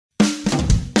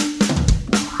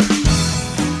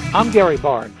I'm Gary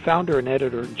Bard, founder and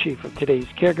editor-in-chief of today's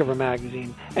Caregiver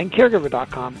magazine and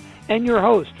Caregiver.com, and your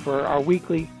host for our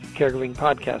weekly Caregiving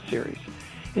podcast series.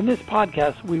 In this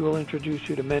podcast, we will introduce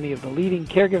you to many of the leading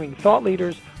caregiving thought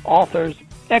leaders, authors,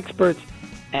 experts,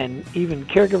 and even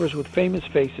caregivers with famous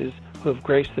faces who have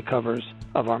graced the covers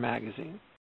of our magazine.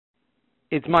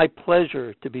 It's my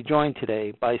pleasure to be joined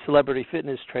today by celebrity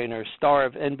fitness trainer, star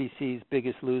of NBC's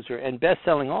Biggest Loser, and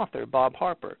best-selling author Bob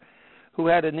Harper, who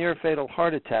had a near-fatal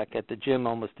heart attack at the gym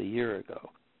almost a year ago.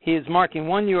 He is marking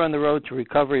 1 year on the road to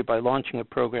recovery by launching a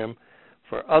program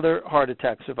for other heart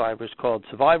attack survivors called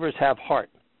Survivors Have Heart.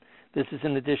 This is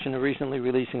in addition to recently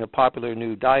releasing a popular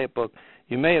new diet book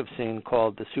you may have seen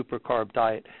called The Super Carb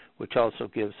Diet, which also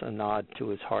gives a nod to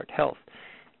his heart health.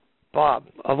 Bob,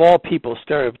 of all people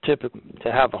stereotypical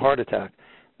to have a heart attack,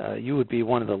 you would be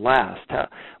one of the last.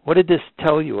 What did this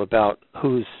tell you about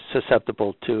who's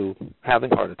susceptible to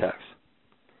having heart attacks?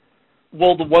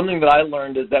 Well, the one thing that I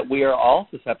learned is that we are all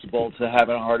susceptible to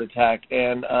having a heart attack,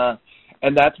 and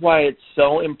that's why it's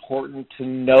so important to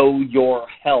know your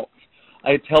health.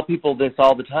 I tell people this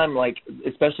all the time, like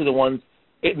especially the ones,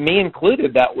 me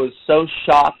included, that was so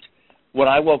shocked when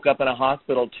I woke up in a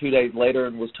hospital 2 days later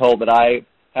and was told that I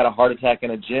had a heart attack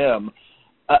in a gym.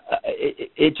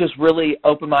 It just really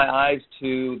opened my eyes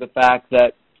to the fact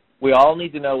that we all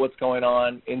need to know what's going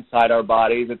on inside our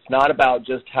bodies. It's not about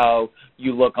just how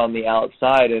you look on the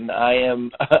outside, and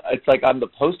it's like I'm the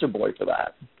poster boy for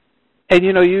that. And,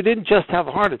 you didn't just have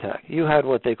a heart attack. You had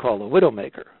what they call a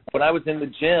widowmaker. When I was in the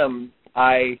gym,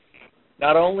 when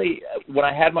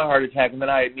I had my heart attack, and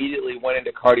then I immediately went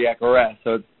into cardiac arrest,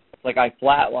 so it's like I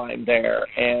flatlined there.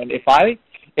 And if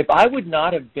I would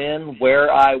not have been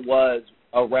where I was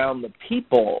around the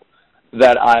people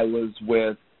that I was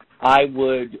with, I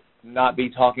would not be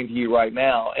talking to you right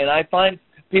now. And I find,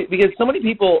 because so many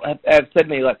people have said to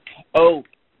me, like, oh,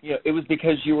 it was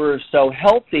because you were so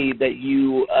healthy that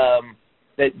you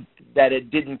that it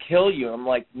didn't kill you. I'm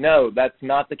like, no, that's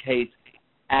not the case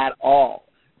at all.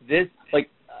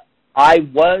 I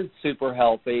was super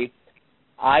healthy.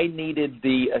 I needed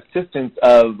the assistance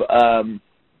of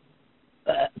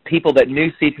people that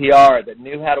knew CPR, that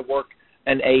knew how to work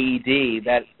an AED,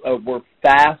 that were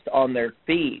fast on their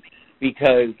feet,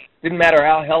 because it didn't matter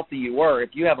how healthy you were.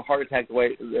 If you have a heart attack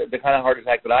the kind of heart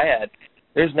attack that I had,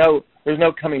 there's no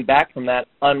coming back from that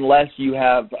unless you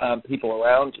have people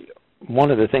around you.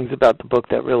 One of the things about the book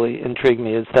that really intrigued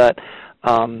me is that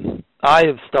I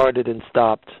have started and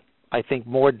stopped, I think,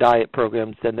 more diet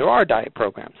programs than there are diet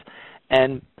programs.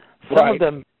 And some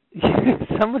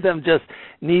of them just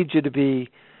need you to be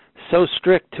so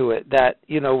strict to it that,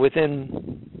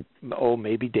 within,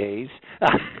 maybe days,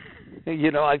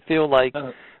 I feel like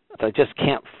I just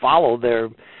can't follow their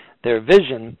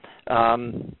vision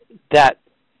that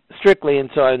strictly, and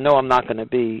so I know I'm not going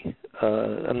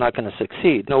to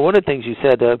succeed. Now, one of the things you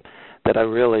said that I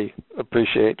really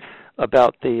appreciate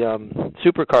about the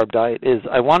super carb diet is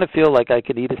I want to feel like I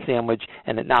could eat a sandwich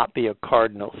and it not be a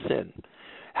cardinal sin.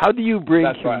 How do you bring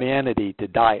humanity to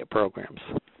diet programs?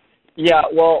 Yeah,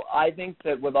 well, I think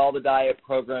that with all the diet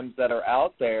programs that are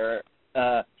out there,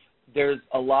 there's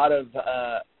a lot of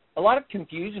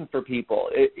confusion for people.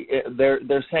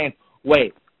 They're saying,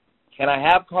 wait, can I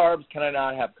have carbs? Can I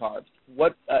not have carbs?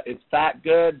 What is fat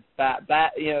good? Fat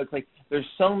bad? It's like there's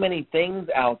so many things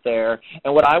out there.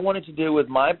 And what I wanted to do with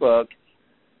my book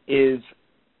is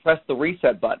press the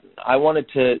reset button. I wanted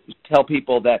to tell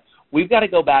people that we've got to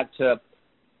go back to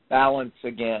balance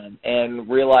again, and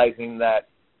realizing that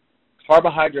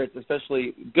carbohydrates,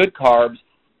 especially good carbs,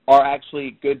 are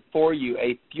actually good for you,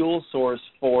 a fuel source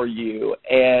for you.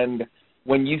 And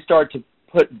when you start to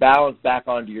put balance back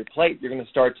onto your plate, you're going to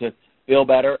start to feel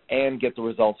better and get the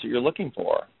results that you're looking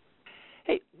for.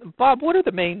 Hey, Bob, what are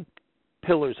the main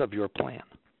pillars of your plan?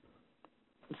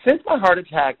 Since my heart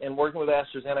attack and working with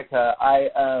AstraZeneca,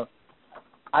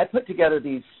 I put together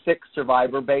these 6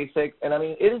 survivor basics, and I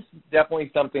mean, it is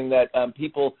definitely something that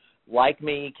people like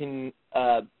me can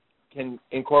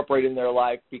incorporate in their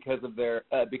life because of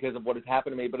what has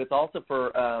happened to me. But it's also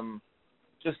for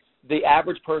just the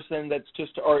average person that's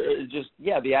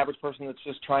the average person that's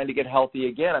just trying to get healthy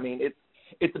again. I mean,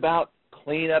 it's about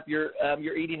cleaning up your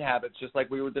eating habits, just like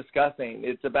we were discussing.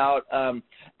 It's about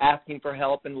asking for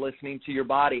help and listening to your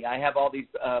body. I have all these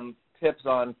tips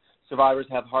on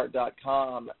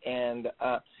survivorshaveheart.com, and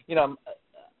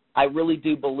I really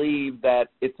do believe that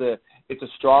it's a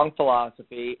strong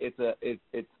philosophy. It's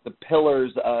the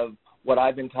pillars of what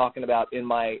I've been talking about in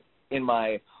my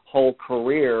whole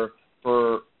career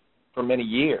for many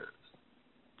years.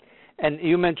 And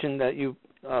you mentioned that you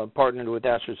partnered with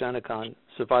AstraZeneca on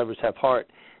Survivors Have Heart.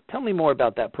 Tell me more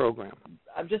about that program.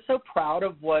 I'm just so proud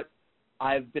of what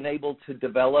I've been able to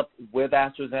develop with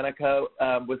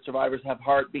AstraZeneca, with Survivors Have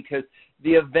Heart, because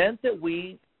the event that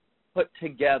we put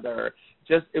together,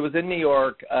 it was in New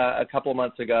York a couple of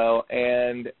months ago,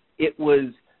 and it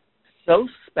was so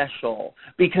special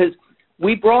because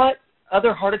we brought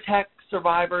other heart attack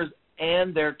survivors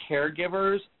and their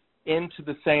caregivers into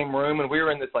the same room, and we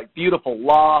were in this like beautiful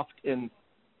loft in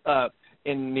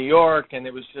New York, and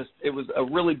it was a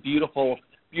really beautiful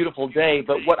day.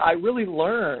 But what I really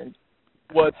learned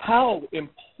was how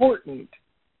important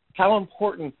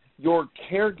your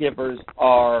caregivers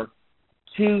are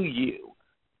to you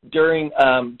during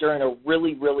a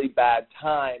really, really bad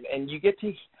time. And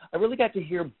I really got to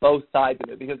hear both sides of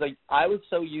it, because I was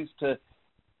so used to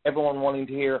everyone wanting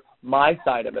to hear my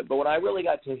side of it. But when I really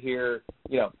got to hear,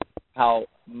 how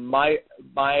my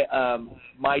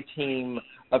team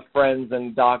of friends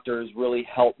and doctors really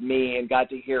helped me, and got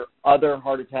to hear other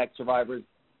heart attack survivors,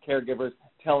 caregivers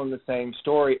telling the same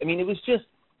story. I mean, it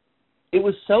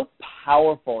was so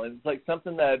powerful, and it's like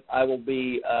something that I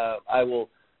will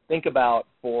think about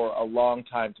for a long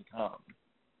time to come.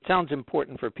 Sounds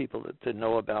important for people to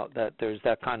know about, that there's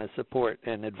that kind of support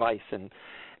and advice and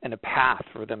a path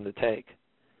for them to take.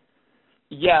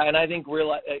 Yeah, and I think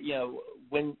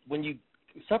when you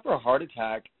suffer a heart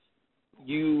attack,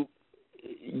 you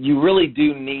really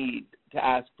do need to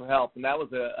ask for help, and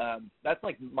that's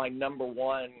like my number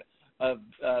one of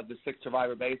the 6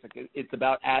 Survivor Basic. It's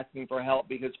about asking for help,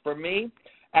 because for me,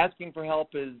 asking for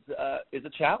help is a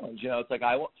challenge. It's like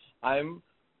I'm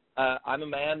a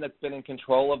man that's been in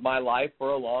control of my life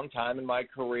for a long time in my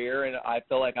career, and I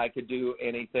feel like I could do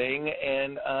anything.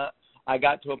 And I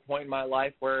got to a point in my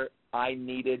life where I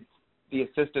needed the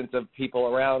assistance of people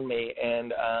around me,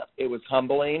 and it was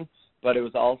humbling, but it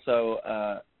was also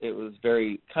it was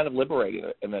very kind of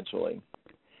liberating eventually.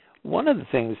 One of the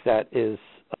things that is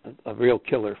a real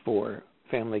killer for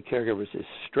family caregivers is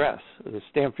stress. The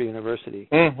Stanford University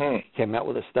came out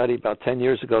with a study about 10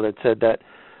 years ago that said that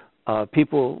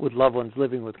people with loved ones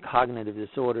living with cognitive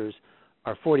disorders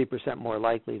are 40% more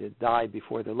likely to die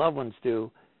before their loved ones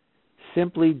do,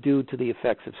 simply due to the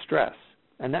effects of stress.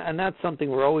 And that's something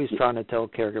we're always trying to tell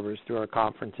caregivers through our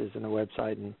conferences and the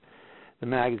website and the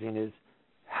magazine, is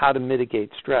how to mitigate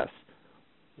stress.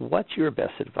 What's your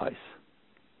best advice?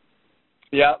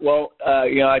 Yeah, well,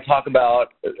 I talk about,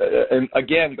 and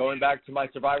again, going back to my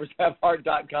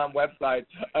survivorshaveheart.com website,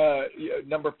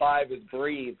 number 5 is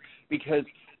breathe, because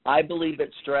I believe that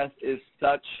stress is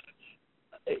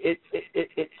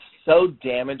it's so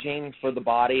damaging for the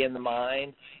body and the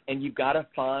mind, and you've got to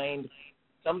find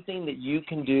something that you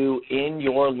can do in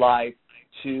your life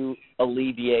to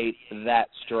alleviate that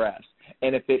stress.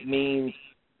 And if it means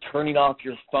turning off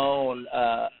your phone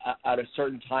at a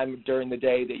certain time during the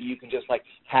day that you can just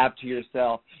have to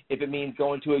yourself, if it means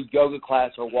going to a yoga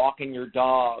class or walking your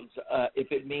dogs,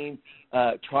 if it means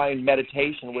trying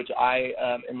meditation, which I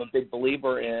am a big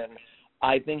believer in,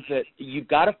 I think that you've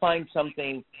got to find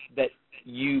something that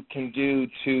you can do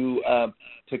to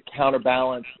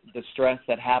counterbalance the stress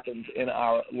that happens in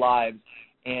our lives,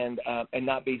 and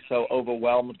not be so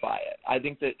overwhelmed by it. I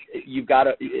think that you've got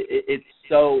to. It's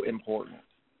so important.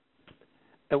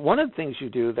 And one of the things you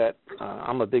do that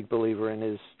I'm a big believer in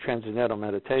is transcendental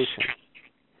meditation.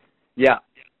 Yeah.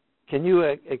 Can you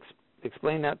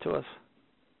explain that to us?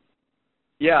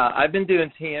 Yeah, I've been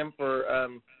doing TM for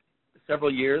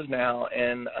several years now,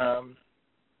 and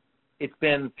it's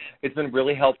been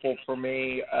really helpful for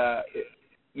me.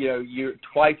 You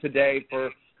twice a day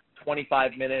for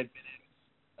 25 minutes.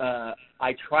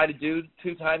 I try to do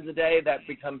 2 times a day. That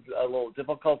becomes a little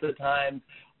difficult at times,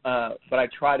 but I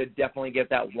try to definitely get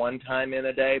that 1 time in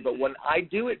a day. But when I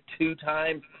do it 2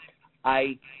 times,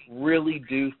 I really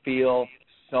do feel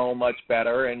so much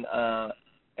better, and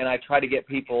I try to get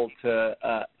people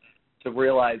to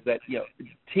realize that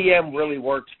TM really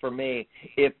works for me.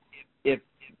 If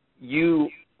you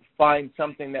find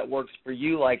something that works for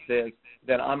you like this,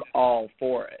 then I'm all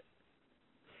for it.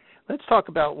 Let's talk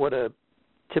about what a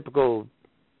typical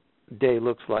day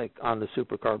looks like on the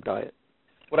supercarb diet.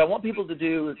 What I want people to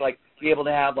do is be able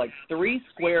to have 3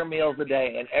 square meals a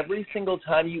day, and every single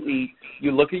time you eat,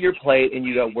 you look at your plate and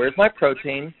you go, where's my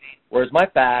protein, where's my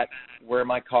fat, where are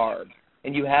my carbs?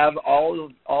 And you have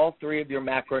all 3 of your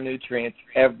macronutrients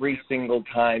every single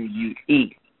time you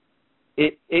eat.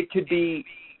 It could be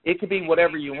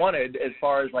whatever you wanted, as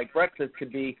far as breakfast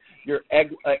could be your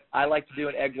egg. I like to do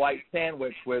an egg white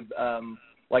sandwich with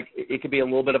it could be a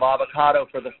little bit of avocado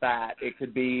for the fat. It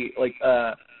could be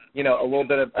a little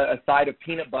bit of a side of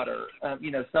peanut butter.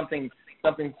 Something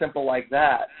something simple like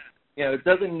that. You know, it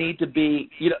doesn't need to be,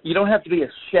 you don't have to be a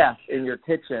chef in your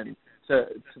kitchen to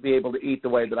be able to eat the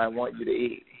way that I want you to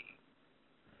eat.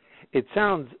 It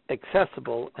sounds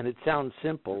accessible and it sounds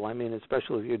simple. I mean,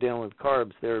 especially if you're dealing with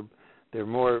carbs, they're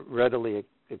more readily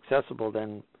accessible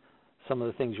than some of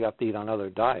the things you have to eat on other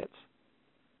diets.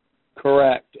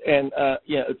 Correct. And,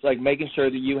 it's like making sure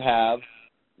that you have,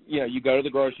 you go to the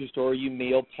grocery store, you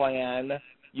meal plan,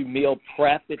 you meal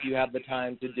prep if you have the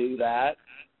time to do that,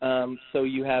 so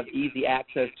you have easy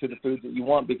access to the foods that you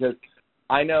want. Because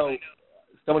I know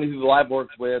so many people I've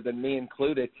worked with, and me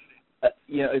included,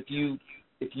 if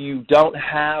you don't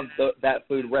have that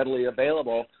food readily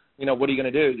available, what are you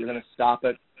going to do? You're going to stop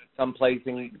at some place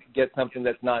and get something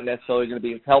that's not necessarily going to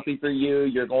be as healthy for you.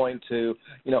 You're going to,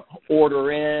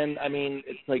 order in. I mean,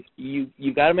 it's like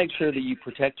you've got to make sure that you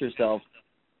protect yourself.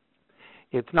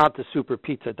 It's not the super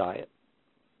pizza diet.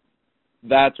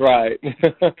 That's right.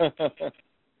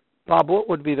 Bob, what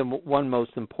would be the one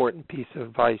most important piece of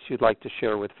advice you'd like to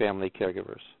share with family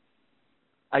caregivers?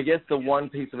 I guess the one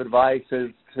piece of advice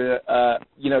is to,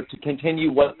 to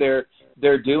continue what they're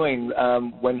doing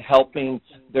when helping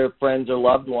their friends or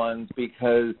loved ones,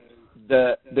 because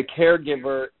the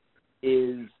caregiver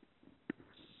is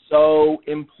so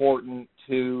important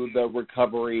to the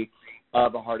recovery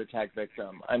of a heart attack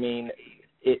victim. I mean,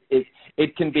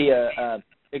 it can be a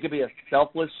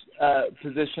selfless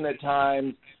position at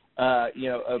times. A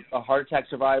heart attack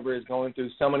survivor is going through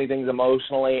so many things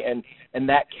emotionally, and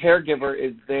that caregiver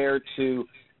is there to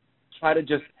try to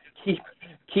just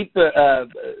keep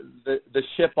the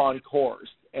ship on course.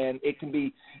 And it can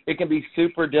be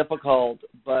super difficult,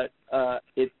 but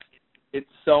it's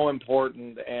so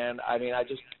important. And I mean, I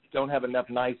just don't have enough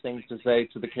nice things to say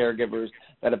to the caregivers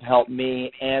that have helped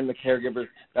me and the caregivers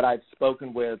that I've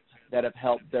spoken with that have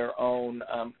helped their own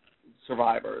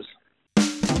survivors.